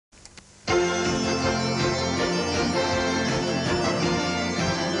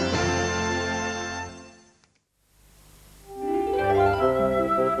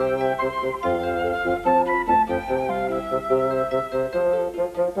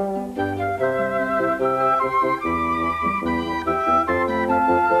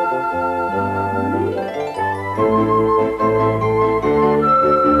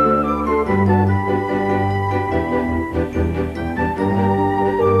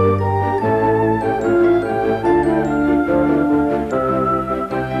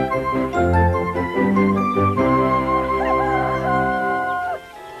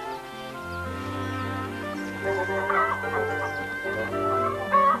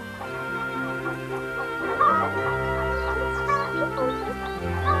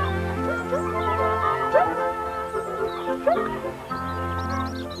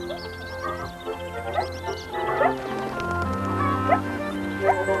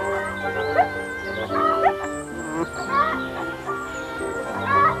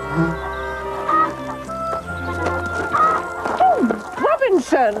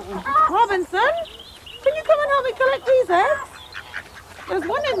Robinson! Robinson, can you come and help me collect these eggs? There's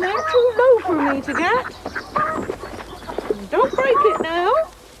one in there too low for me to get. Don't break it now.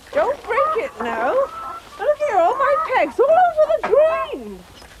 Don't break it now. Look here, all my pegs all over the green.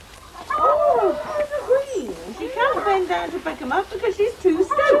 Oh, the green. She can't bend down to pick them up because she's too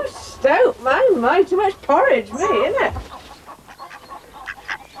stout. Too stout, my, too much porridge, me, innit?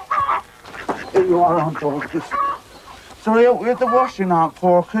 Here you are, Aunt Dorcas. Sorry, out with the washing, Aunt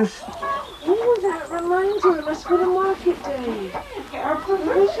Dorcas. Oh, that reminds me, we must go to market day. Get our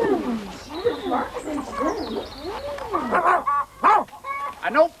provisions. Yeah, market day's good.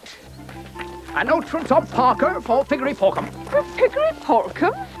 A note from Tom Parker for Piggery Porkum. For Piggery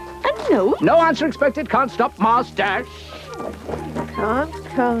Porkum? A note? No answer expected, can't stop Ma's dash. Can't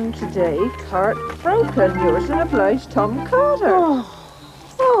come today, cart broken. Yours and obliged, Tom Carter.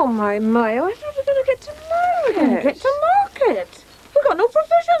 Oh, my, how are we going to get to market? Get to market? We've got no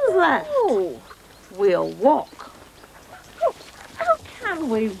provisions left. Oh. We'll walk. How can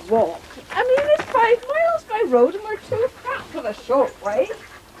we walk? I mean, it's 5 miles by road and we're too fat for the short way.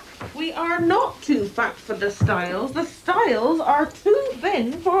 We are not too fat for the styles. The styles are too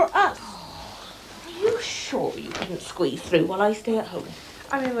thin for us. Are you sure you couldn't squeeze through while I stay at home?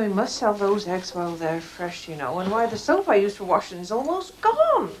 I mean, we must sell those eggs while they're fresh, you know, and why the soap I used for washing is almost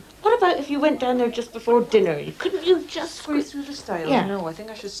gone. What about if you went down there just before dinner? Couldn't you just Squeeze through the styles? Yeah. No, I think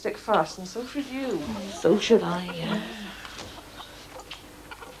I should stick fast, and so should you. So should I, yeah.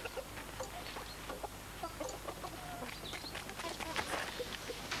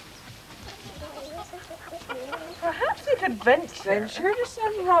 Perhaps we could venture to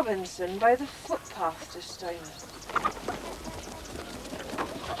send Robinson by the footpath this time.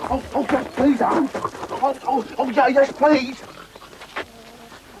 Oh, yes, please, Aunt. Oh, yeah, yes, please.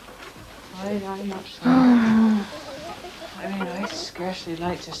 I'm not sure. I mean, I scarcely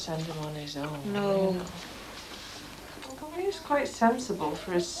like to send him on his own. No. Although he is quite sensible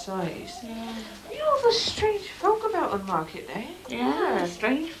for his size. Yeah. You know, there's strange folk about on market day. Yeah,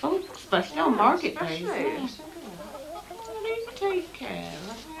 strange folk, especially on market days. Especially. Yeah. Well, they take care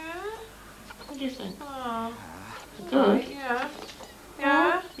of. Yeah. What do you think? Oh. Good. Yeah.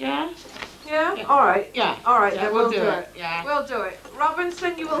 Yeah? Yeah. All right. Yeah. All right, Yeah, then we'll we'll do do it. Yeah. We'll do it.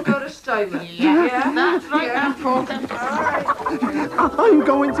 Robinson, you will go to Stuyvesant. Yeah. That's right, I'm talking. All right. I'm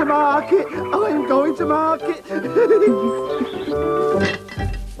going to market. I'm going to market.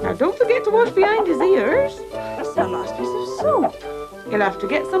 Now, don't forget to wash behind his ears. That's the last piece of soap. You'll have to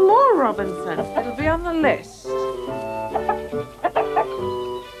get some more, Robinson. It'll be on the list.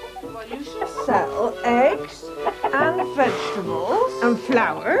 Well, you should sell eggs and vegetables. And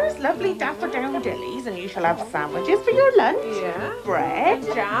flowers, lovely daffodillies, and you shall have sandwiches for your lunch. Yeah. Bread.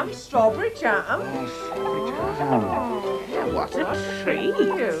 Jam, strawberry jam. Yeah, what a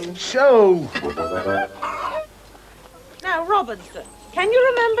treat. So, Now, Robinson, can you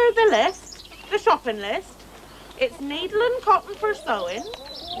remember the list? The shopping list? It's needle and cotton for sewing.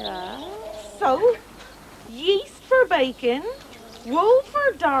 Yeah. Soap. Yeast for baking. Wool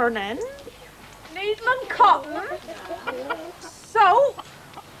for darning. Needle and cotton. Soap.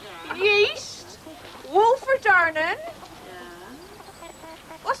 Yeast. Wool for darning.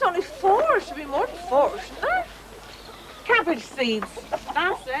 What's only 4? There should be more than 4, shouldn't there? Cabbage seeds.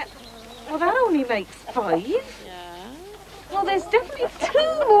 That's it. Well, that only makes 5. Yeah. Well, there's definitely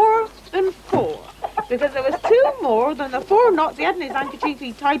 2 more than 4. Because there was 2 more than the 4 knots he had in his handkerchief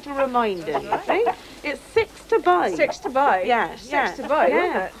he tried to remind him, you see? It's 6 to buy. 6 to buy? Yeah, 6 to buy, yeah.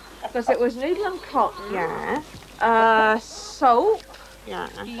 wasn't it? Because it was needle and cotton. Yeah. Soap. Yeah.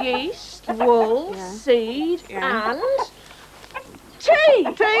 Yeast. Wool. Yeah. Seed. Yeah. And... tea! Tea.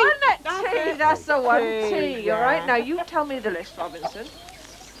 Wasn't it? That's Tea. it. That's the one. Tea, Tea. yeah. All right. Now you tell me the list, Robinson.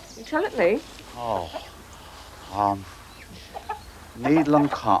 You tell it me. needle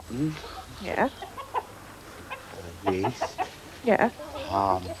and cotton. Yeah. Yeast. Yeah.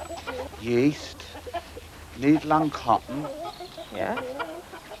 Yeast. Needle and cotton. Yeah.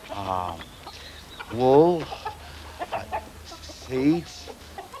 Wool. Seeds.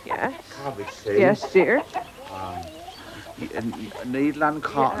 Yeah. Cabbage seeds. Yes, dear. Needle and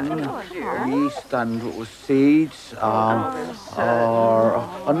cotton, Yeah, come on, dear. yeast and seeds, no,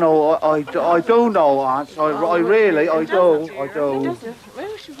 I don't know, Aunt. I really, I don't.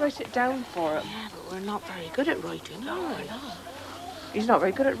 Maybe we should write it down for him. Yeah, but we're not very good at writing, are we? He's not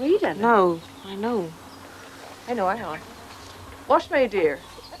very good at reading. No, I know. I know, hang on. Wash me, dear.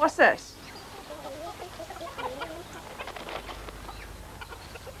 What's this?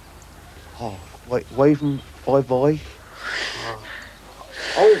 Oh, waving bye-bye.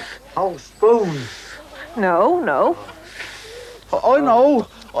 Oh, spoons. No. I know.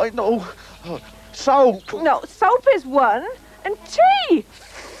 I know. Soap. No, soap is one, and tea.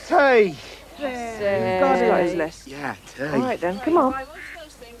 Tea. Got his list. Yeah, tea. All right then, come on. I want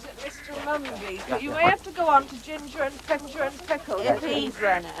those things at Mr. Mumby's, but you may have to go on to ginger and ginger and pickles. Yeah, If he's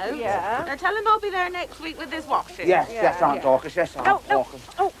run out. Yeah. Now tell him I'll be there next week with his washing. Yes, Yeah, yes, Aunt yeah. Dorcas, yes, Aunt No, no, Dorcas.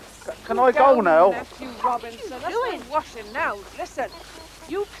 no. Can I go now? Nephew Robinson, that's not washing now. Listen,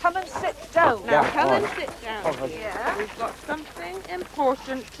 you come and sit down. Now Yeah, come all and right. sit down. Yeah. We've got something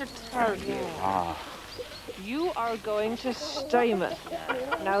important to tell you. Ah, You are going to Steyman.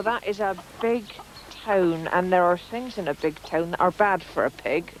 Now that is a big town, and there are things in a big town that are bad for a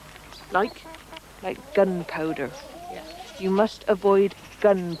pig, like gunpowder. Yeah. You must avoid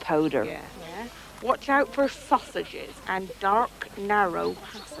gunpowder. Yeah. Watch out for sausages and dark, narrow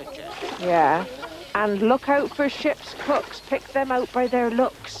passages. Yeah. And look out for ship's cooks. Pick them out by their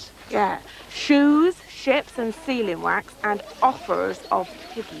looks. Yeah. Shoes, ships and sealing wax and offers of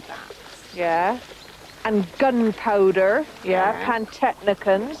piggybacks. Yeah. And gunpowder. Yeah. Yeah.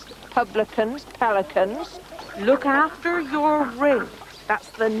 Pantechnicons, publicans, pelicans. Look after your ring. That's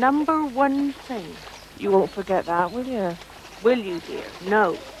the #1 thing. You won't forget that, will you? Will you, dear?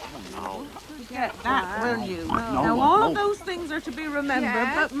 No. no. Forget that, will you? No, Now, all of no. those things are to be remembered,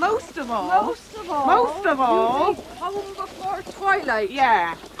 Yeah. but most of all, Home before twilight.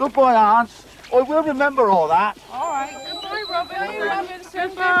 yeah. Goodbye, aunts. I will remember all that. All right. Goodbye, Robinson.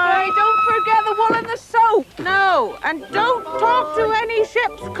 Goodbye. Don't forget the wool and the soap. No, and don't talk to any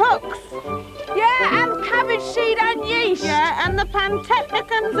ship's cooks. Yeah, and cabbage seed and yeast. Yeah, and the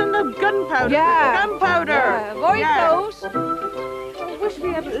pantechnicons and the gunpowder. Yeah. Gunpowder. Yeah, avoid those. I wish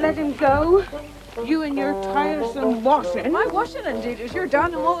we hadn't let him go. You and your tiresome washing. My washing indeed is your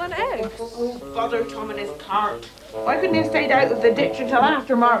down and wool and eggs. Oh, bother Tom and his cart. Why couldn't he have stayed out of the ditch until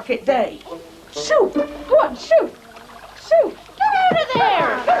after market day? Shoot! Go on, shoot! Shoot! Get out of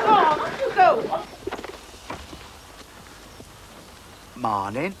there! Come on, off you go.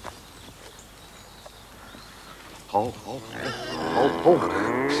 Morning. Oh,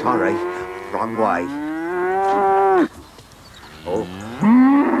 sorry. Wrong way. Oh.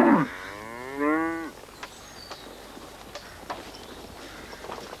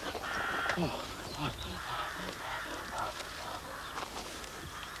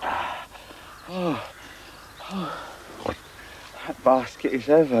 That basket is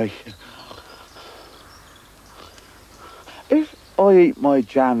heavy. If I eat my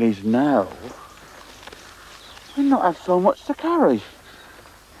jammies now, I'll not have so much to carry.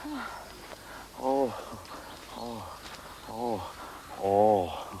 Oh.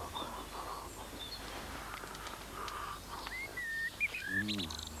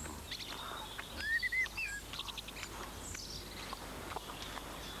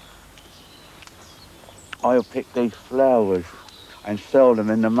 I'll pick these flowers and sell them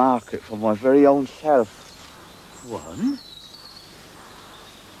in the market for my very own self. 1,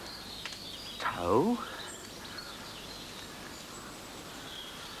 2,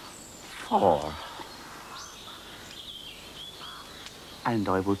 4. And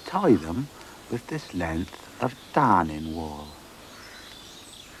I will tie them with this length of darning wool.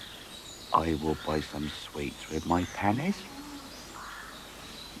 I will buy some sweets with my pennies.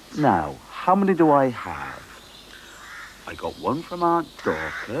 Now, how many do I have? I got 1 from Aunt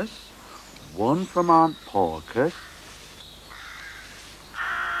Dorcas, 1 from Aunt Porcus,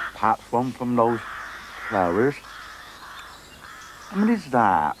 perhaps 1 from those flowers. How many is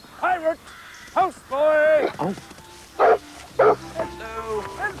that? Pirate! Houseboy! Oh,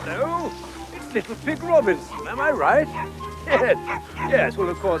 Hello. It's Little Pig Robinson, am I right? Yes, well,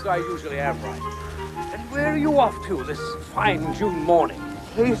 of course, I usually am right. And where are you off to this fine June morning?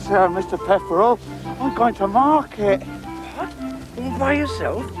 please, sir, Mr. Pepperell. I'm going to market. What? All by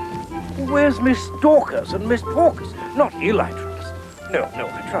yourself? Where's Miss Dorcas and Miss Porcus? Not Elytras. No,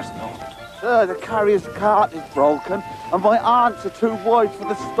 I trust not. Sir, the carrier's cart is broken, and my aunts are too wide for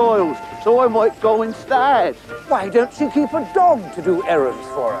the stoils, so I might go instead. Why don't you keep a dog to do errands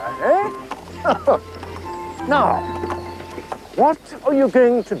for her, eh? Now, what are you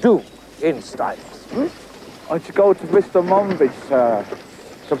going to do in Styles? I'm to go to Mr. Mumby's, sir,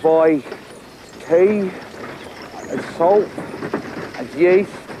 to buy tea and salt and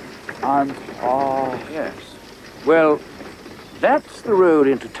yeast and... Yes. Well, that's the road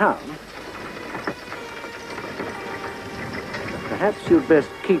into town. Perhaps you'd best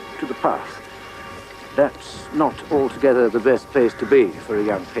keep to the path. That's not altogether the best place to be for a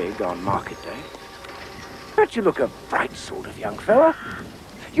young pig on market day. But you look a bright sort of young fella.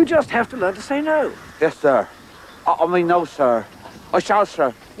 You just have to learn to say no. Yes, sir. I mean, no, sir. I shall,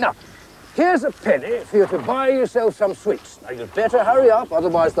 sir. Now, here's a penny for you to buy yourself some sweets. Now, You'd better hurry up,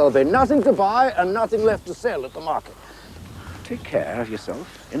 otherwise there'll be nothing to buy and nothing left to sell at the market. Take care of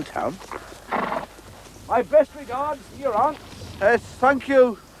yourself in town. My best regards to your aunt. Yes, thank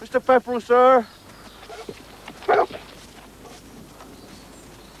you, Mr. Pepperell, sir.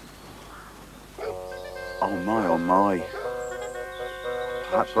 Oh my.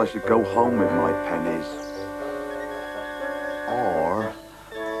 Perhaps I should go home with my pennies. Or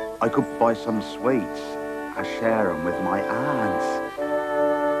I could buy some sweets and share them with my aunts.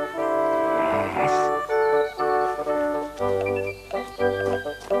 Yes.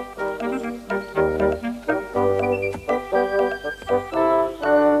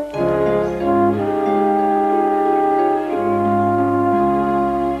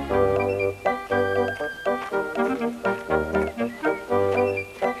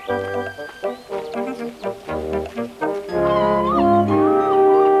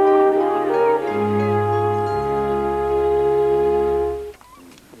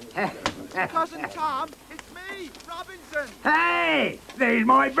 Cousin Tom, it's me, Robinson. Hey, there's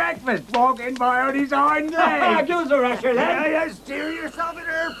my breakfast walking by on his hind legs. Do the rasher, lad. Yeah, steer yourself in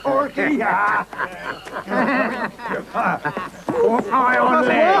there, Porky. Walk my own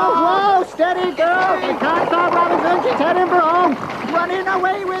legs. Whoa, steady, girl. You can't stop Robinson. She's heading for home. Running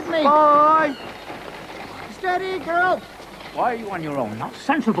away with me. Bye. Steady, girl. Why are you on your own? Not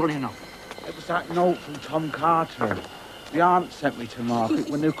sensible enough. It was that note from Tom Carter. The aunt sent me to market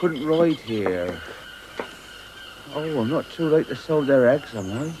when they couldn't ride here. Oh, I'm not too late to sell their eggs,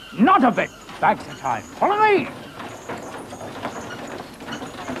 am I? Not a bit. Back to time. Follow me.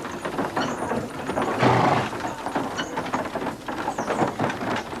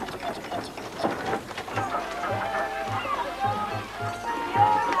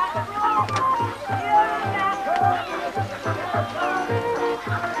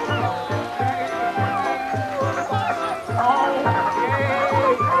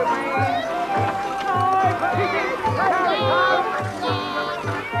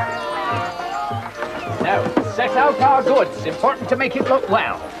 Now, set out our goods. Important to make it look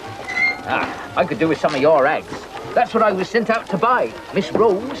well. I could do with some of your eggs. That's what I was sent out to buy. Miss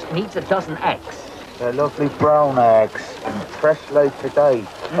Rose needs a dozen eggs. They're lovely brown eggs, fresh laid today.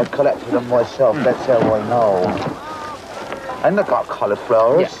 I collected them myself, that's how I know. And they've got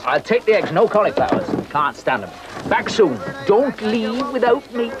cauliflowers. Yes, I'll take the eggs, no cauliflowers. Can't stand them. Back soon. Don't leave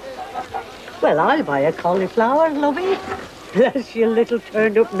without me. Well, I'll buy a cauliflower, lovey. Bless your little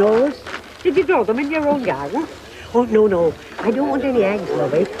turned-up nose. Did you grow them in your own garden? Oh, no. I don't want any eggs,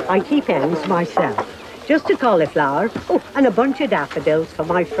 lovey. I keep hens myself. Just a cauliflower. Oh, and a bunch of daffodils for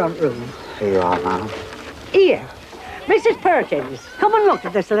my front room. Here you are, ma'am. Here. Mrs. Perkins, come and look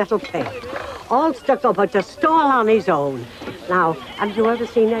at this little pig. All stuck up at the stall on his own. Now, have you ever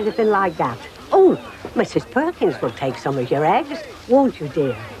seen anything like that? Oh, Mrs. Perkins will take some of your eggs, won't you,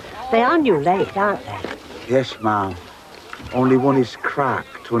 dear? They are new laid, aren't they? Yes, ma'am. Only one is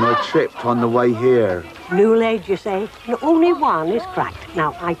cracked when I tripped on the way here. New laid, you say? And only one is cracked.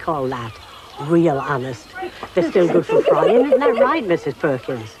 Now, I call that real honest. They're still good for frying, isn't that right, Mrs.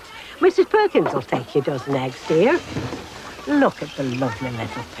 Perkins? Mrs. Perkins will take you a dozen eggs, dear. Look at the lovely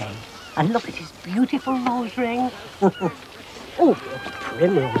little pig. And look at his beautiful nose ring. Oh, those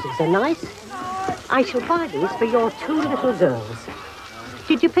primroses are nice. I shall buy these for your two little girls.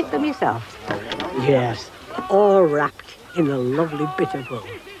 Did you pick them yourself? Yes, all wrapped in a lovely bit of wool.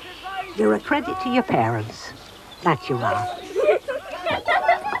 You're a credit to your parents. That you are.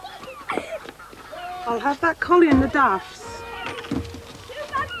 I'll have that collie in the daffs.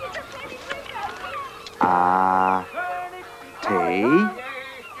 Tea,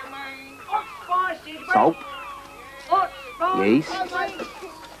 soap, yeast,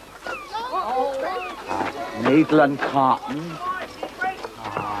 needle and cotton,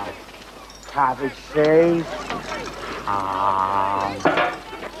 cabbage seeds,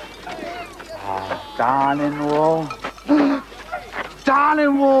 darning wool.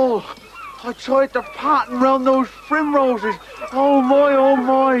 Darning wool! I tried to pattern round those primroses. Oh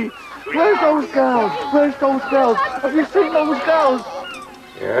my. Where's those girls? Have you seen those girls?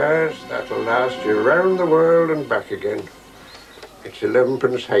 Yes, that'll last you round the world and back again. It's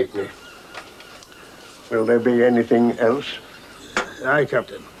 11pence halfpenny. Will there be anything else? Aye,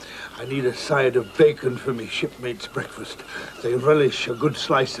 Captain. I need a side of bacon for me shipmates' breakfast. They relish a good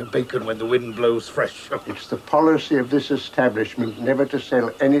slice of bacon when the wind blows fresh. It's the policy of this establishment never to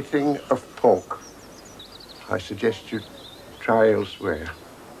sell anything of pork. I suggest you try elsewhere.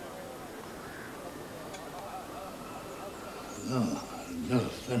 No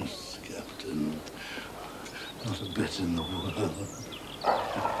offense, Captain. Not a bit in the world.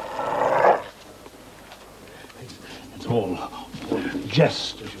 It's small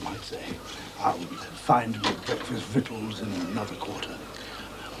jest, as you might say. I'll find me breakfast victuals in another quarter.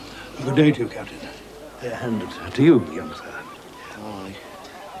 Good day to you, Captain. And to you, young sir. Aye.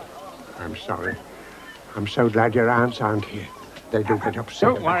 I'm sorry. I'm so glad your aunts aren't here. They do get upset.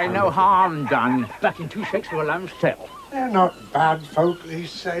 Don't worry, no harm done. Back in 2 shakes for a lamb's tail. They're not bad folk,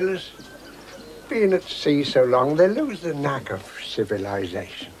 these sailors. Being at sea so long, they lose the knack of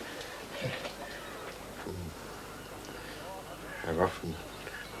civilization. I've often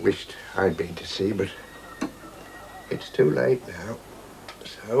wished I'd been to sea, but it's too late now.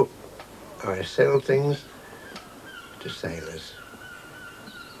 So I sell things to sailors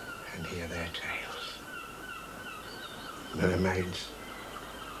and hear their tales. Mermaids,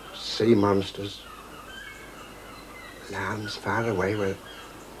 sea monsters, lands far away where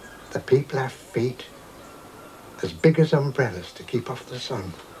the people have feet as big as umbrellas to keep off the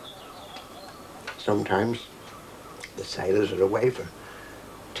sun. Sometimes the sailors are away for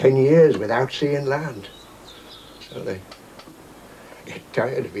 10 years without seeing land. So they get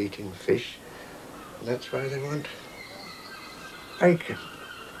tired of eating fish, and that's why they want bacon.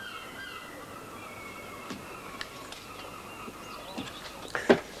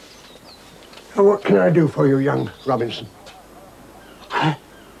 So what can I do for you, young Robinson?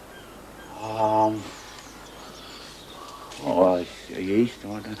 Oh, yeast, I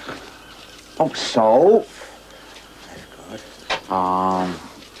don't know. Oh, salt. That's good.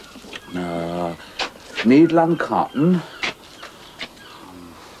 No. Needle and cotton.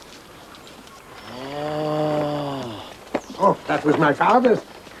 Oh, that was my father's.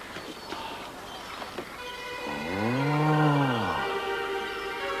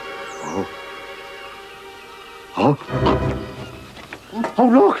 Oh,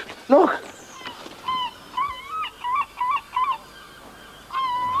 look, look.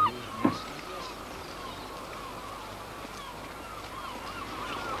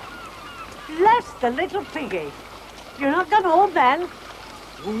 Bless the little piggy. You're not gone home then?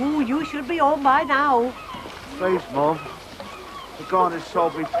 Ooh, you should be home by now. Please, Mum. The gardener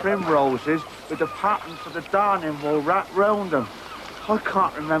sold me primroses with the pattern for the darning wool wrapped round them. I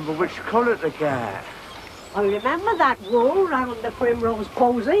can't remember which colour to get. I remember that wool round the primrose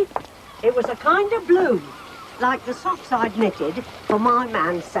posy. It was a kind of blue, like the socks I'd knitted for my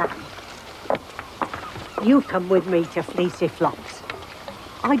man Sam. You come with me to Fleecy Flocks.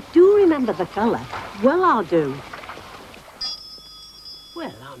 I do remember the colour. Well, I do.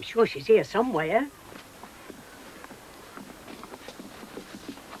 Well, I'm sure she's here somewhere.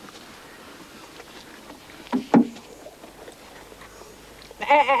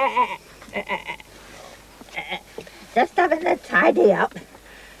 Just having a tidy up.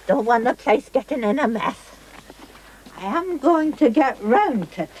 Don't want the place getting in a mess. I am going to get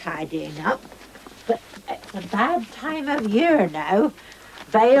round to tidying up, but it's a bad time of year now.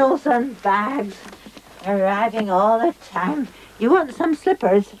 Bales and bags arriving all the time. You want some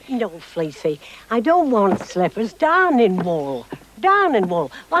slippers? No, Fleecy, I don't want slippers. Darning wool. Darning wool,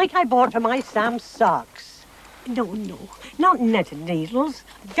 like I bought for my Sam's socks. No, not netted needles.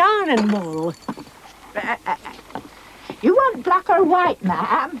 Darning wool. You want black or white,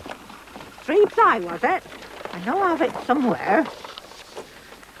 ma'am? 3-ply, was it? I know of it somewhere.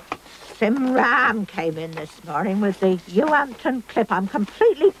 Sim Ram came in this morning with the Ewanton clip. I'm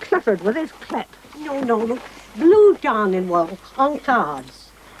completely cluttered with his clip. No. Blue darning wool on cards.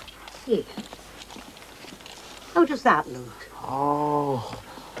 Here. How does that look? Oh,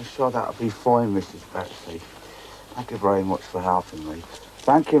 I'm sure that'll be fine, Mrs. Betsy. Thank you very much for helping me.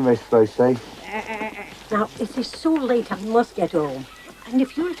 Thank you, Miss Lucy. Now, it is so late I must get home. And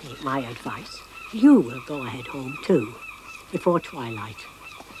if you'll take my advice, you will go ahead home too, before twilight.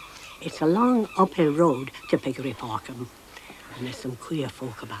 It's a long uphill road to Piggery Parkham, and there's some queer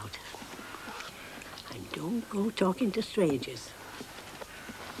folk about. And don't go talking to strangers.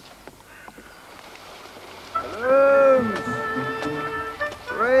 Balloons!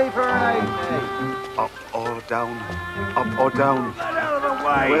 3 for an 80. Up or down? Up or down? Get out of the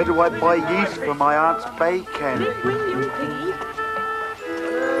way! Where do I buy yeast for my aunt's bacon?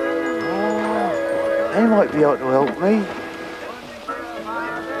 Oh, they might be able to help me.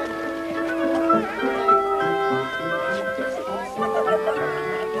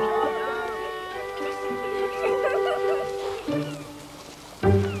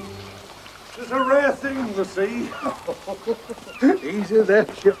 It's a rare thing, the sea. Easy there,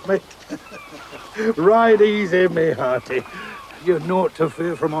 shipmate. Ride easy, me hearty. You're naught to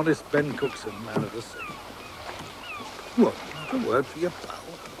fear from honest Ben Cookson, man of the sea. What, not a word for your pal?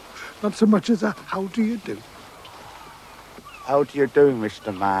 Not so much as a how do you do? How do you do,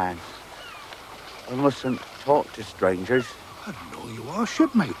 Mr. Man? I mustn't talk to strangers. I know you are,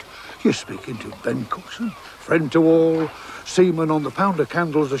 shipmate. You're speaking to Ben Cookson, friend to all, seaman on the Pounder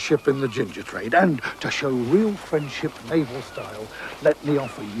Candles, a ship in the ginger trade. And to show real friendship naval style, let me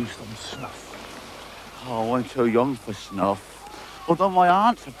offer you some snuff. Oh, I'm too young for snuff. Although my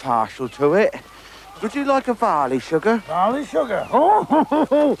aunts are partial to it. Would you like a barley sugar? Barley sugar?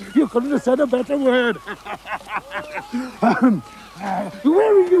 Oh, you couldn't have said a better word.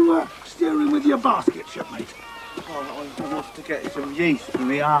 Where are you steering with your basket, shipmate? Oh, I'm going off to get some yeast from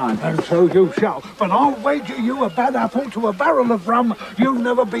the aunt. And so you shall. But I'll wager you a bad apple to a barrel of rum you've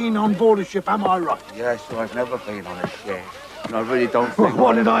never been on board a ship, am I right? Yes, well, I've never been on a ship. And I really don't think...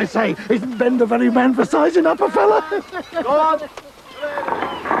 What did I say? Isn't Ben the very man for sizing up a fella? Go on!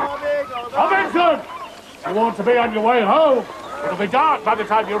 Robinson! You want to be on your way home? It'll be dark by the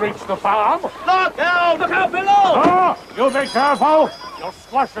time you reach the farm. Look out! Look out below! Oh, you be careful! You'll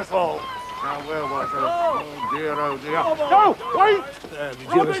squash us all. Now, where was I? Oh, dear, oh, dear. No, wait!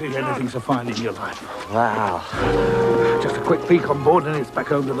 Did you ever see anything so fine in your life? Wow. Just a quick peek on board and it's back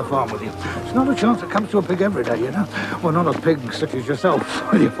home to the farm with you. It's not a chance that comes to a pig every day, you know. Well, not a pig such as yourself.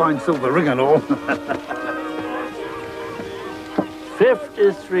 You find silver ring and all.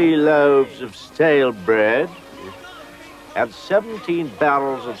 53 loaves of stale bread and 17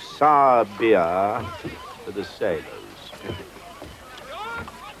 barrels of sour beer for the sailors.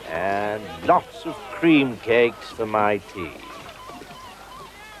 And lots of cream cakes for my tea.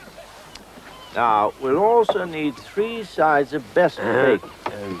 Now, we'll also need 3 sides of best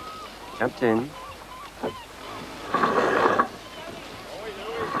bacon. Captain.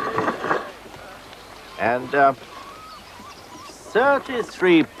 And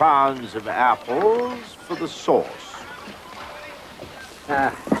 33 pounds of apples for the sauce.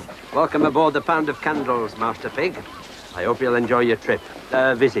 Welcome aboard the Pound of Candles, Master Pig. I hope you'll enjoy your trip.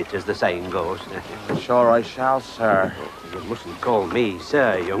 Visit, as the saying goes. Sure I shall, sir. You mustn't call me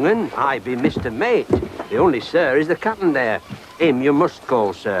sir, young'un. I be Mr. Mate. The only sir is the captain there. Him you must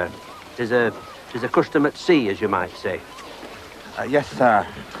call sir. 'Tis a custom at sea, as you might say. Yes, sir.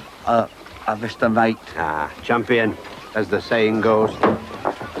 Mr. Mate. Ah, champion, as the saying goes.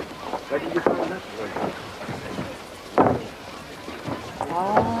 Where did you find that?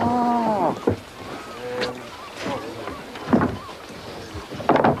 Oh.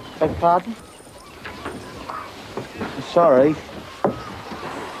 Beg pardon? Sorry.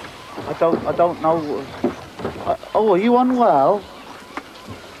 I don't know. Oh, are you unwell?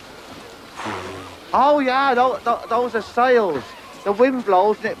 Oh yeah, those are sails. The wind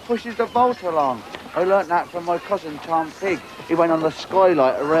blows and it pushes the boat along. I learnt that from my cousin Tom Pig. He went on the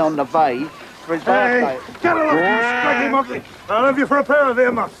skylight around the bay for his birthday. Get along, you scraggy monkey! I'll have you for a pair of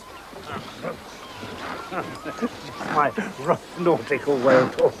earmuffs. My rough nautical way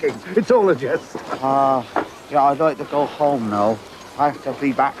of talking. It's all a jest. Yeah, I'd like to go home now. I have to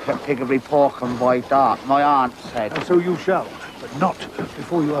be back at Piggery Porkham by dark, my aunt said. And so you shall, but not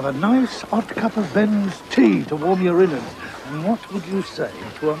before you have a nice hot cup of Ben's tea to warm your innards. And what would you say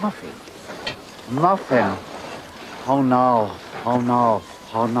to a muffin? Muffin? Oh no, oh no,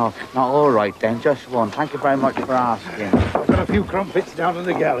 oh no. Not all right then, just one. Thank you very much for asking. I've got a few crumpets down in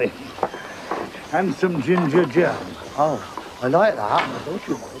the galley. And some ginger jam. Oh, I like that. I thought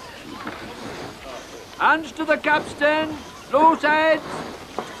you might. Hands to the capstan, loose heads,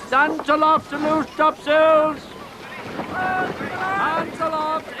 stand aloft to loose topsails. Hands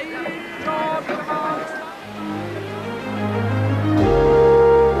aloft, ease off the mast.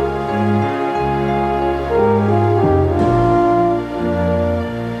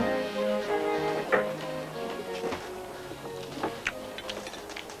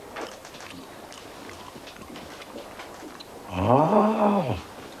 Oh.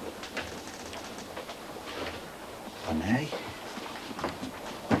 Funny.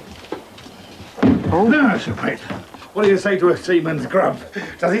 Oh, no, Sir Mate. What do you say to a seaman's grub?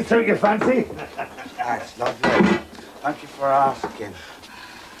 Does it suit your fancy? That's lovely. Thank you for asking.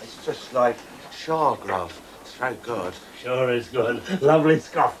 It's just like shore grub. It's very good. Sure is good. Lovely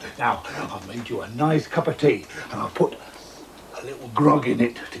scoff. Now, I've made you a nice cup of tea, and I'll put a little grog in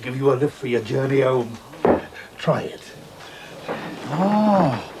it to give you a lift for your journey home. Try it.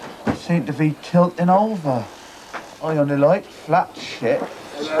 Oh, I seem to be tilting over. I only like flat shit.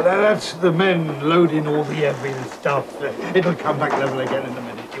 That's the men loading all the heavy stuff. It'll come back level again in a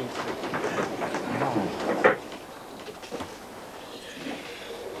minute, you'll see.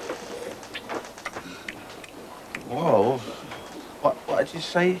 Whoa. What did you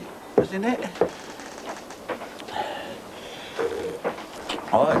say was in it?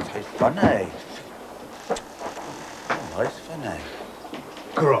 Oh, it tastes funny. Oh, it's funny.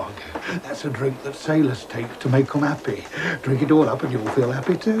 Grog. That's a drink that sailors take to make them happy. Drink it all up and you'll feel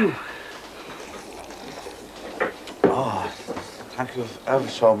happy too. Oh, thank you ever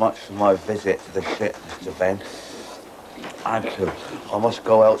so much for my visit to the ship, Mr. Ben. Thank you. I must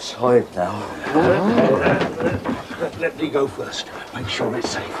go outside now. Let me go first. Make sure it's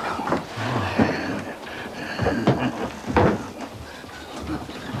safe.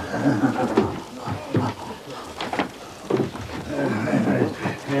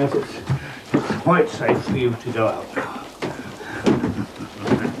 Yes, it's quite safe for you to go out now.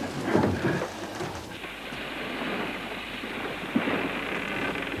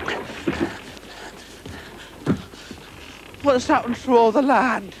 What's happened to all the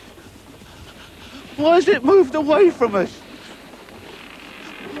land? Why has it moved away from us?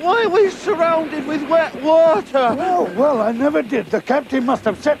 Why are we surrounded with wet water? Well, I never did. The captain must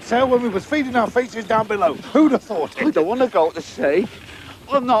have set sail when we was feeding our faces down below. Who'd have thought it? I don't want to go to sea.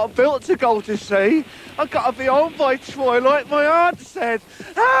 I'm not built to go to sea. I've got to be home by twilight, my aunt said.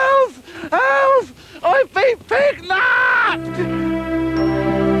 Help! Help! I've been pignapped!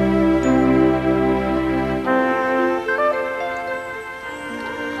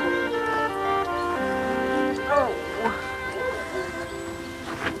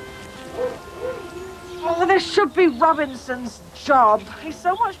 Oh, this should be Robinson's job. He's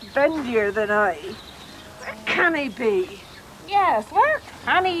so much bendier than I. Where can he be? Yes, where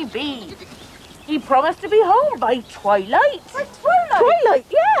can he be? He promised to be home by twilight. By twilight? Twilight,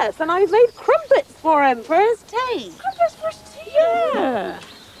 yes, and I've made crumpets for him for his tea. Crumpets for his tea? Yeah.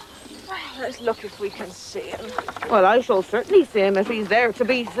 Well, let's look if we can see him. Well, I shall certainly see him if he's there to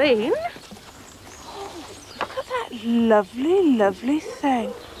be seen. Oh, look at that lovely, lovely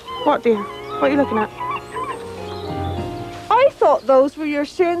thing. What, dear? What are you looking at? I thought those were your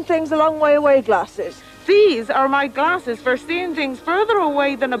seeing things a long way away glasses. These are my glasses for seeing things further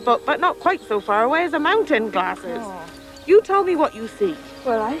away than a book, but not quite so far away as a mountain glasses. Oh. You tell me what you see.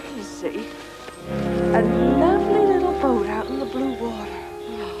 Well, I can see a lovely little boat out in the blue water.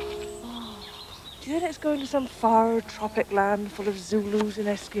 Oh. Do you think it's going to some far tropic land full of Zulus and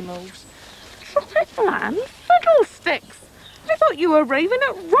Eskimos? Tropic land? Fiddlesticks! I thought you were raving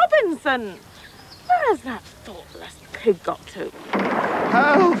at Robinson. Where has that thoughtless pig got to?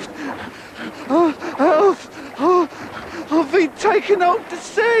 Help! Oh, help! Oh, I've been taken out to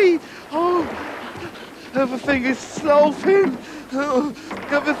sea! Oh, everything is sloping. Oh,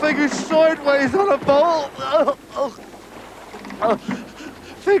 everything is sideways on a boat.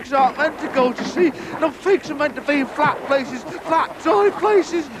 Figs aren't meant to go to sea. No, figs are meant to be in flat places, flat, dry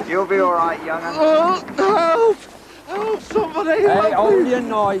places. You'll be all right, young'un. Oh, help! Help, somebody! Hey, hold your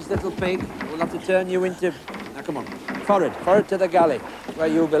noise, little pig. We'll have to turn you into... Now, come on. Forward to the galley, where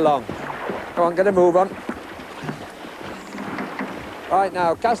you belong. Come on, get a move on. Right,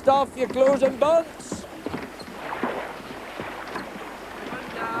 now, cast off your clothes and bonds.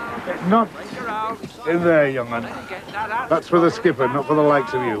 Not in there, young un. That's for the skipper, not for the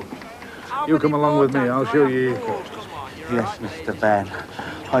likes of you. You come along with me, I'll show you your quarters. Yes, Mr. Ben.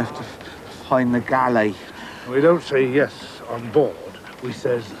 I have to find the galley. We don't say yes on board, we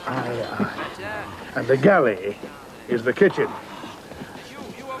says aye. And the galley is the kitchen.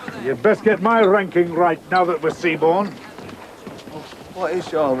 You'd best get my ranking right now that we're seaborne. What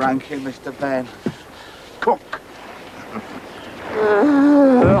is your ranking, Mr. Ben? Cook.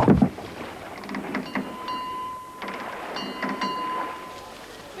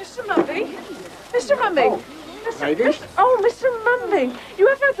 Mr. Mumby? Mr. Mumby? Oh, ladies? Mr. Mumby, you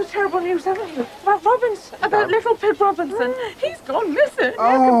have heard the terrible news, haven't you? About Robinson. About little pig Robinson. He's gone missing.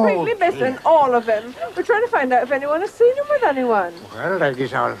 Oh, completely missing, all of him. We're trying to find out if anyone has seen him with anyone. Well,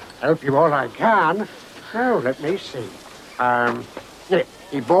 ladies, I'll help you all I can. Now, let me see. Yeah,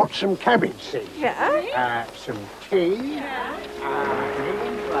 he bought some cabbage seed. Yeah? Some tea. Yeah.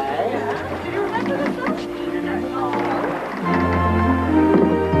 Do you remember this one?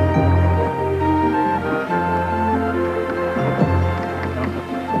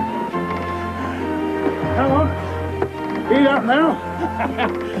 Come on. Eat up now.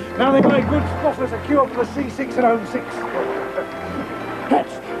 Now they make good stuff as a cure for the C6 and home 6.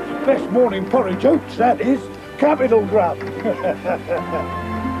 That's the best morning porridge oats, that is. Capital grub.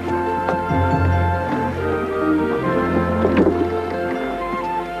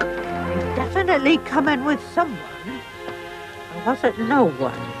 Definitely coming with someone. Or was it no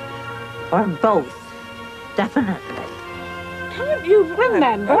one? Or both? Definitely. Can't you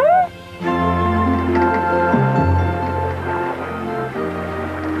remember?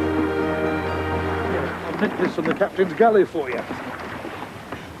 I'll nick this from the captain's galley for you.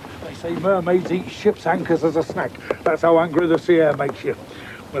 They say mermaids eat ship's anchors as a snack. That's how angry the sea air makes you.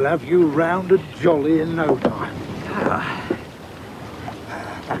 We'll have you round and jolly in no time.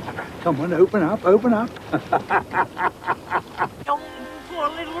 Come on, open up, open up. Oh, poor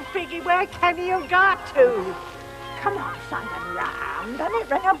little piggy, where can you got to? Come on, Simon Ram. Doesn't it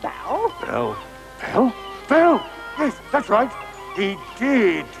ring a bell? Bell? Bell? Bell! Yes, that's right. He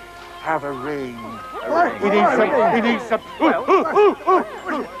did have a ring. He needs some...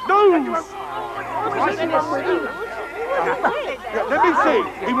 Nose! Let me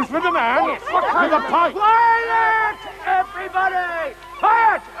see. He was with a man with a pipe. Quiet, everybody!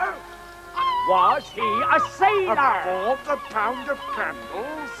 Quiet! Was he a sailor? Bought a pound of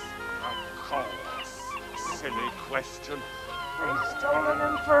candles? Of course. Silly question. They've stolen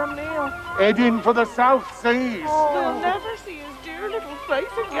him for a meal. Heading for the South Seas. We'll never see his dear little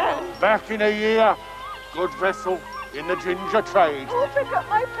face again. Back in a year. Good vessel in the ginger trade. Who'll pick up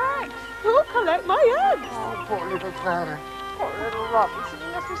my packs? Who'll collect my eggs? Oh, poor little Clara. Poor little Robinson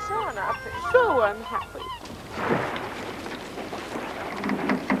must be so unhappy. So unhappy.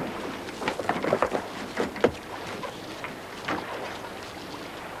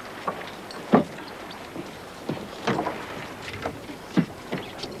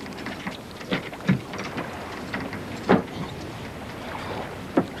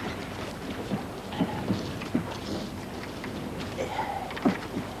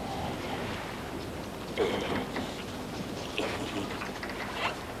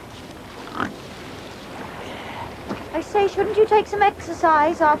 I say, shouldn't you take some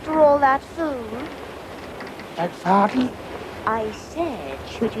exercise after all that food? Pardon? I said,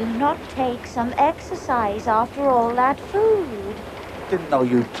 should you not take some exercise after all that food? Didn't know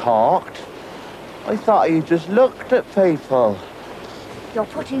you talked. I thought you just looked at people. You're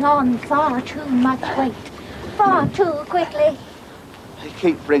putting on far too much weight. Far too quickly. They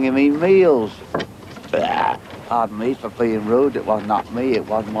keep bringing me meals. Pardon me for being rude. It was not me. It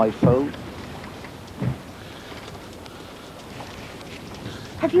was my food.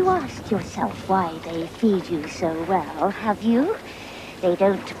 Have you asked yourself why they feed you so well, have you? They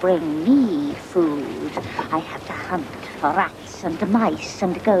don't bring me food. I have to hunt for rats and mice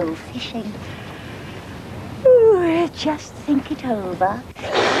and go fishing. Ooh, just think it over.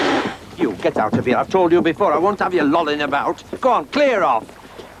 You get out of here. I've told you before, I won't have you lolling about. Go on, clear off.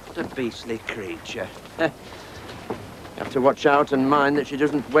 What a beastly creature. You have to watch out and mind that she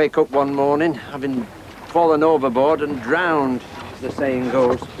doesn't wake up one morning having fallen overboard and drowned, as the saying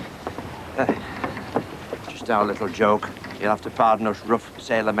goes. Just our little joke. You'll have to pardon us rough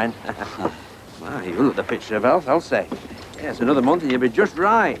sailormen. Well, you look the picture of health, I'll say. Yes, another month and you'll be just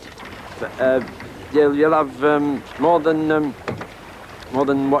right. But you'll have more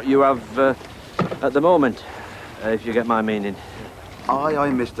than what you have at the moment, if you get my meaning.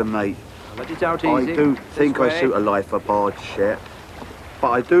 Aye, Mr. Mate. Let it out easy. I do think This I way. suit a life aboard ship,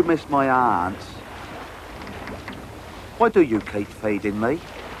 but I do miss my aunts. Why do you keep feeding me?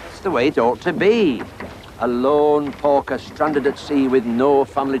 It's the way it ought to be. A lone porker stranded at sea with no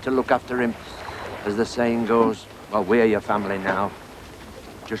family to look after him. As the saying goes, well, we're your family now.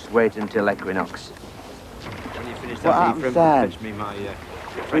 Just wait until equinox. When you finish What that happens Ephraim, then? fetch me my...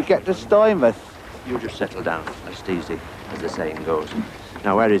 We get to Stymouth. You just settle down. That's easy, as the saying goes.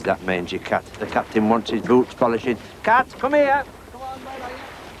 Now, where is that mangy cat? The captain wants his boots polishing. Cat, come here!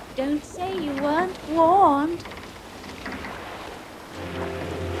 Don't say you weren't warned.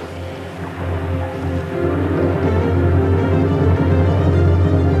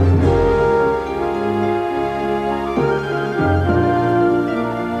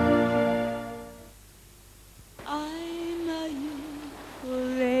 I'm a youthful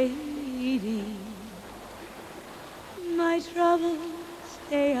lady. My troubles,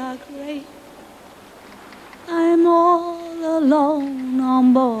 they are great. I'm all alone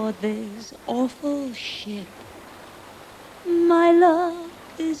on board this awful ship. My love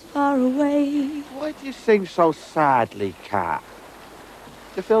is far away. Why do you sing so sadly, Cat?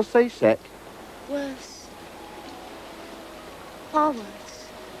 Do you feel seasick? Worse. Far worse.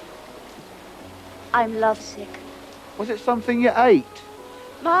 I'm lovesick. Was it something you ate?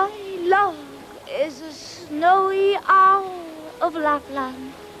 My love is a snowy owl of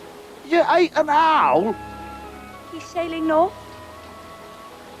Lapland. You ate an owl? He's sailing north.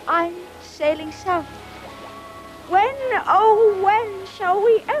 I'm sailing south. When, oh, when shall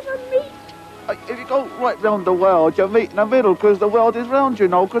we ever meet? If you go right round the world, you meet in the middle, because the world is round, you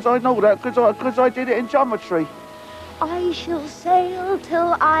know, because I know that, because I did it in geometry. I shall sail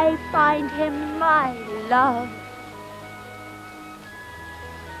till I find him, my love.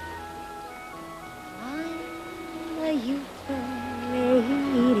 I'm a youthful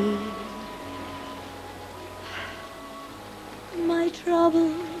lady. My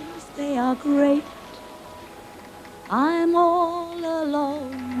troubles, are great. I'm all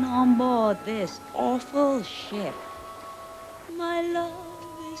alone on board this awful ship. My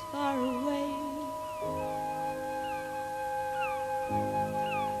love is far away.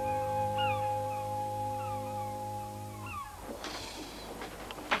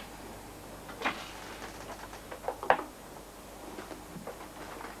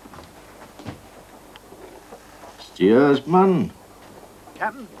 Steersman,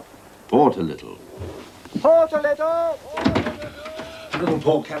 Captain? port a little. Port a little! A little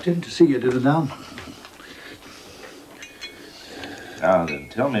port, Captain, to see you do the down. Now then,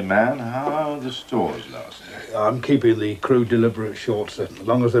 tell me, man, how are the stores last night? I'm keeping the crew deliberate short, sir. As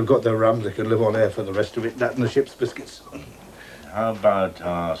long as they've got their rum, they can live on air for the rest of it. That and the ship's biscuits. How about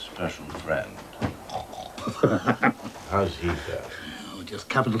our special friend? How's he faring? Oh, just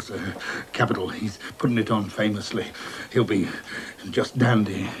capital, sir. Capital. He's putting it on famously. He'll be just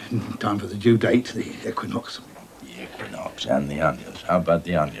dandy in time for the due date, the equinox. The equinox and the onions. How about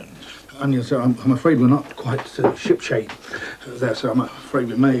the onions? Onions, sir, I'm afraid we're not quite ship-shape there, sir. I'm afraid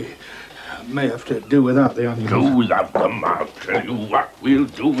we may have to do without the onions. Do without them, I'll tell you what we'll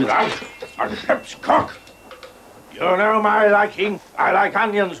do without. A ship's cook. You know my liking. I like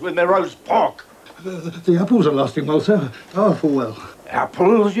onions with my roast pork. The apples are lasting well, sir. Powerful well.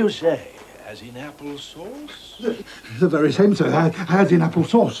 Apples, you say? As in apple sauce? The very same, sir. As in apple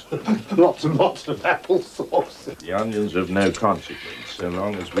sauce. Lots and lots of apple sauce. The onions of no consequence, so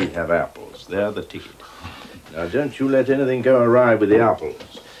long as we have apples. They're the ticket. Now, don't you let anything go awry with the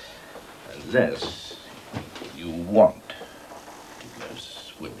apples. Unless you want to go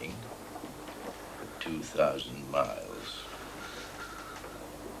swimming for 2,000 miles.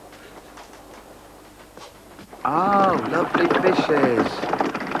 Oh, lovely fishes.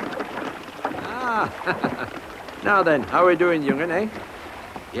 Ah, now then, how are we doing, young'un, eh?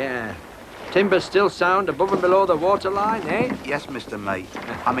 Yeah. Timber's still sound above and below the waterline, eh? Yes, Mr. Mate.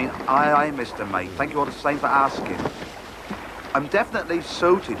 I mean, aye, Mr. Mate. Thank you all the same for asking. I'm definitely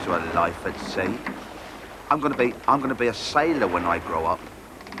suited to a life at sea. I'm gonna be a sailor when I grow up,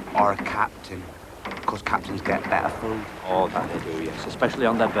 or a captain, because captains get better food. Oh, that they do, yes, especially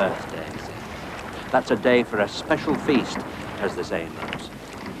on their birthdays. That's a day for a special feast, as the saying goes.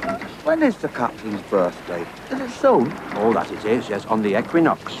 When is the captain's birthday? Is it soon? Oh, that it is, yes, on the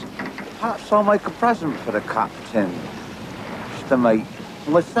equinox. Perhaps I'll make a present for the captain, Mr. Mate,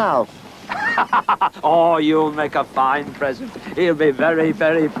 myself. Oh, you'll make a fine present. He'll be very,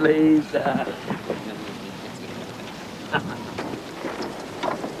 very pleased.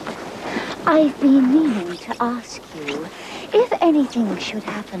 I've been meaning to ask you, if anything should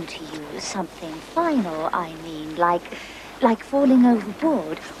happen to you, something final, I mean, like falling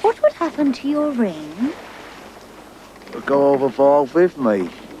overboard, what would happen to your ring? Go overboard with me.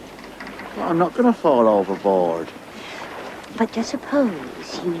 Well, I'm not going to fall overboard. But just suppose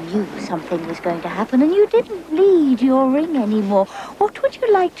you knew something was going to happen and you didn't need your ring anymore. What would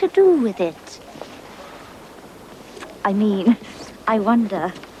you like to do with it? I mean, I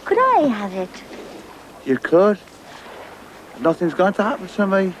wonder, could I have it? You could. Nothing's going to happen to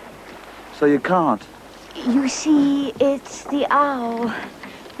me, so you can't. You see, it's the hour.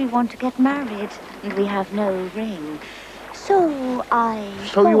 We want to get married, and we have no ring. So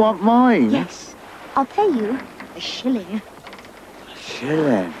So you want mine? Yes. I'll pay you a shilling. A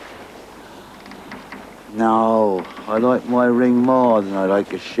shilling? No, I like my ring more than I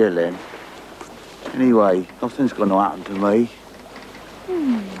like a shilling. Anyway, nothing's going to happen to me.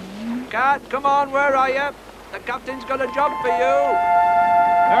 Cat, come on, where are you? The captain's got a job for you.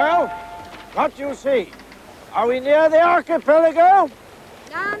 Well, what do you see? Are we near the archipelago?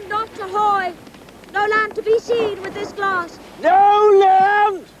 Land not ahoy! No land to be seen with this glass. No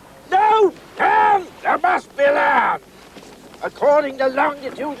land! No land! There must be land! According to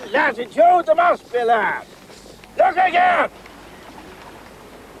longitude and latitude, there must be land. Look again!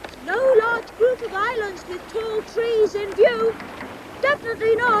 No large group of islands with tall trees in view.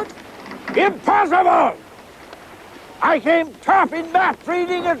 Definitely not. Impossible! I came top in map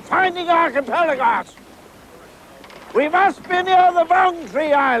reading and finding archipelagos. We must be near the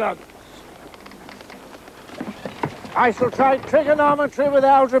Boundary Islands. I shall try trigonometry with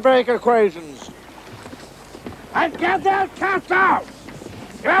algebraic equations. And get that cat out!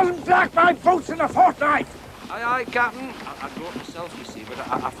 He hasn't blacked my boots in a fortnight. Aye, aye, Captain. I grew up myself, you see, but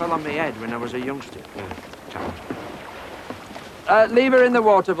I fell on my head when I was a youngster. Leave her in the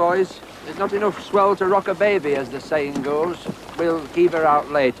water, boys. There's not enough swell to rock a baby, as the saying goes. We'll keep her out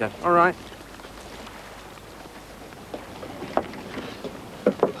later, all right?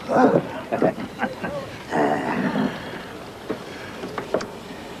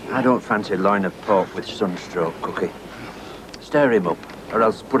 I don't fancy loin of pork with sunstroke, Cookie. Stir him up, or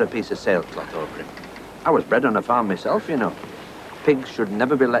else put a piece of sailcloth over him. I was bred on a farm myself, you know. Pigs should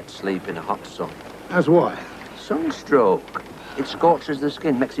never be let sleep in a hot sun. That's why. Sunstroke. It scorches the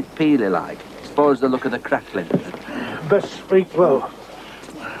skin, makes it peely-like. Spoils the look of the crackling. Best speak low.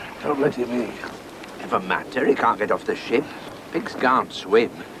 Don't let him eat. Never matter, he can't get off the ship. Pigs can't swim.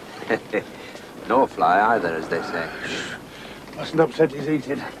 No fly either, as they say. Mustn't upset his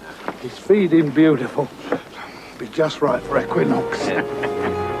eating. He's feeding beautiful. Be just right for equinox. You're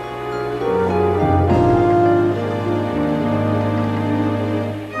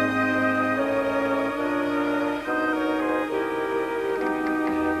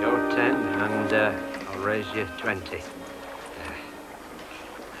 10 and I'll raise you 20.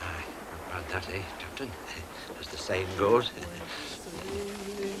 Not bad that, eh, Captain? As the saying goes.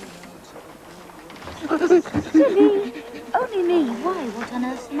 Silly. Only me. Why? What on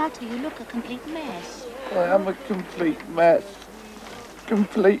earth's the matter? You look a complete mess. I am a complete mess.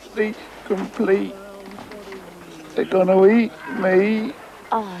 Completely complete. They're gonna eat me.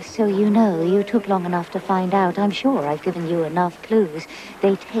 Ah, so you know. You took long enough to find out. I'm sure I've given you enough clues.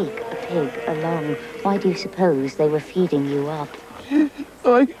 They take a pig along. Why do you suppose they were feeding you up?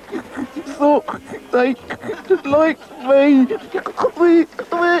 I thought they liked me. Please,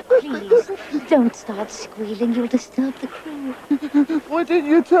 don't start squealing. You'll disturb the crew. Why didn't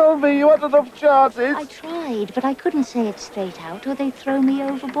you tell me? You had enough chances. I tried, but I couldn't say it straight out or they'd throw me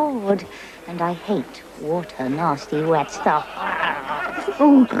overboard. And I hate water, nasty, wet stuff.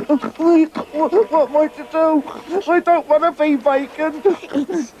 Oh, what am I to do? I don't want to be bacon.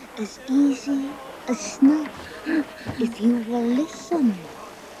 It's as easy as snuff. If you will listen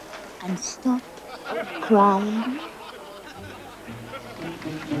and stop crying.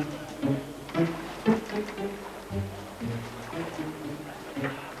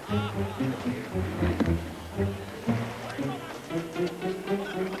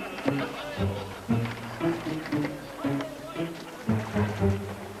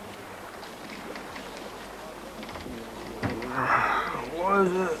 What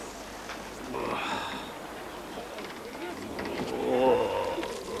is it?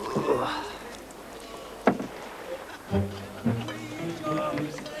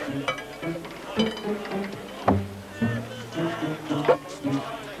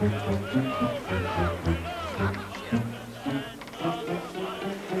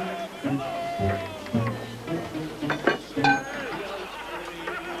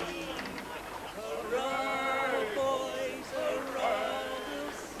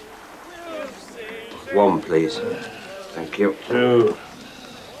 One, please. Thank you. 2.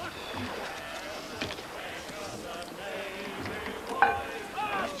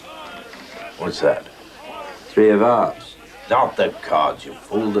 What's that? 3 of hearts. Not the cards, you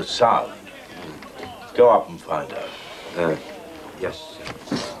fool, the sound. Go up and find out. Yes.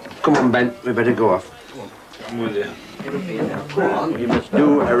 Come on, Ben. We better go off. I'm with you. Go on. You must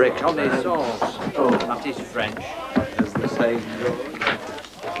do a reconnaissance. Oh, that is French, as the saying goes.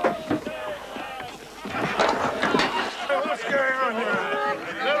 What's going on here?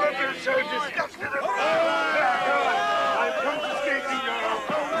 Never been so disgusted before. I'm confiscating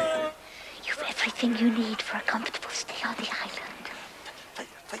your... You've everything you need for a comfortable stay on the island.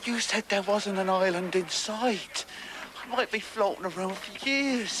 But you said there wasn't an island in sight. I might be floating around for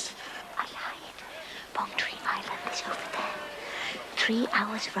years. I lied. Bong Tree Island is over there. 3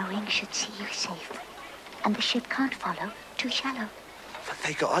 hours rowing should see you safe. And the ship can't follow. Too shallow. But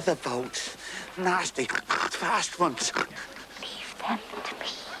they got other boats. Nasty, fast ones. Leave them to me.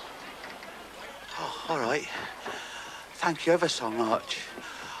 Oh, all right. Thank you ever so much.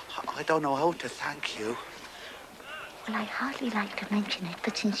 I don't know how to thank you. Well, I hardly like to mention it,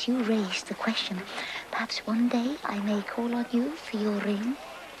 but since you raised the question, perhaps one day I may call on you for your ring.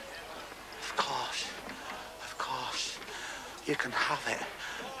 Of course. Of course. You can have it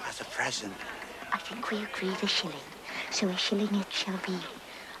as a present. I think we agreed a shilling, so a shilling it shall be.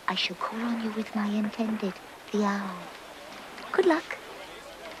 I shall call on you with my intended, the owl. Good luck.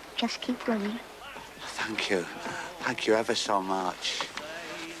 Just keep rowing. Thank you. Thank you ever so much.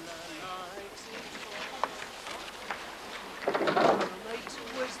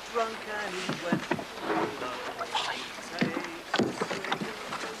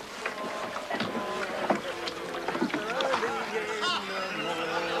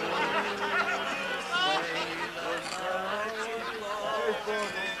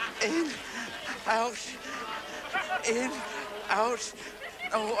 In, out, in, out.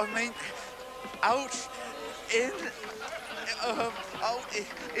 No, I mean, out, in, out,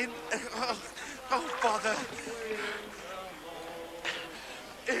 in. Oh, bother.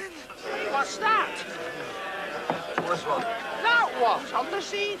 In. What's that? What's what? That what? On the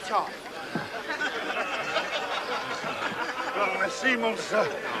sea top? Oh, the sea monster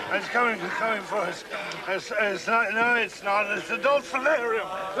is coming for us. It's not, no, it's not. It's a dolphinarium.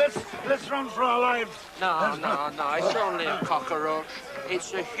 Let's run for our lives. No, it's only a cockroach.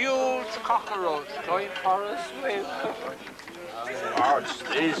 It's a huge cockroach going for a swim. What's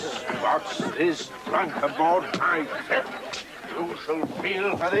this? Drunk aboard my ship. You shall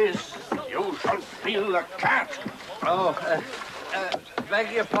feel for this. You shall feel the cat. Oh,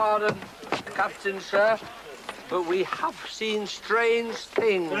 beg your pardon, Captain, sir, but we have seen strange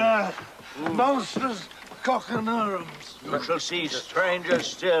things. Monsters, cockanurums. You shall see stranger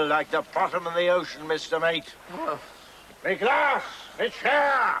still, like the bottom of the ocean, Mr. Mate. Me glass, me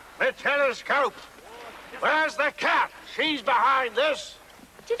chair, me telescope. Where's the cat? She's behind this.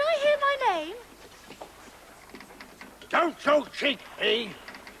 Did I hear my name? Don't so cheek me.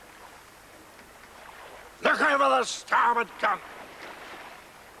 Look over the starboard gun.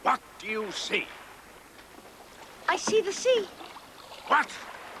 What do you see? I see the sea. What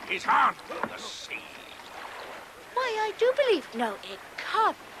is on the sea? Why, I do believe... No, it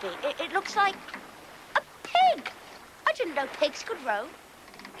can't be. It looks like a pig. I didn't know pigs could row.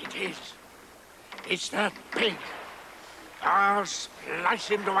 It is. It's that pig. I'll slice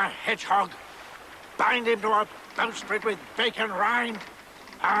him to a hedgehog, bind him to a bowsprit with bacon rind.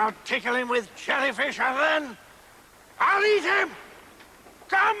 I'll tickle him with jellyfish, and then I'll eat him!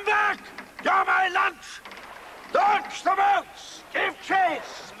 Come back! You're my lunch! Launch the boats! Give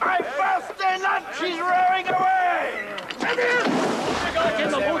chase! My birthday lunch is rowing away! Come in! Get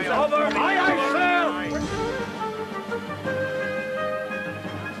the boats over! Aye, aye, sir!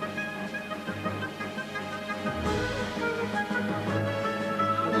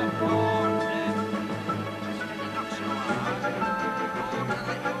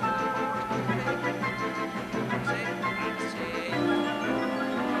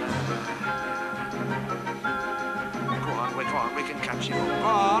 Go on, we can catch him. Go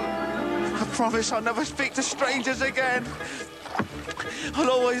on. I promise I'll never speak to strangers again. I'll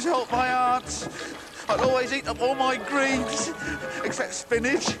always help my aunts. I'll always eat up all my greens, except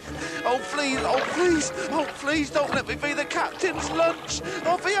spinach. Oh, please, don't let me be the captain's lunch.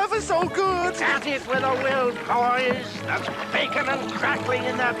 I'll be ever so good. At it with a will, boys. There's bacon and crackling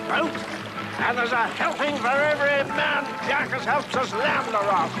in that boat. And there's a helping for every man Jack has helped us land the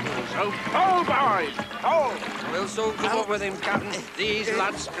rascal. So pull, boys, pull. We'll soon come up with him, Captain. These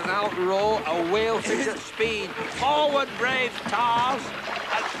lads can outrow a whalefish at speed. Forward, brave tars.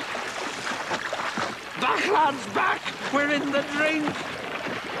 Back, lads, back. We're in the drink.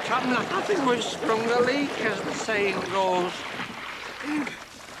 Captain, I think we've sprung the leak, as the saying goes.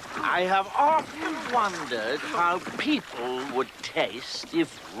 I have often wondered how people would taste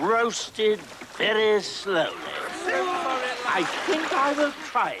if roasted very slowly. I think I will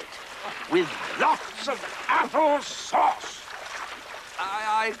try it with lots of apple sauce. Aye,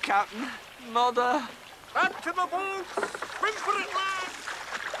 aye, Captain. Mother. Back to the boats! Swim for it, lads!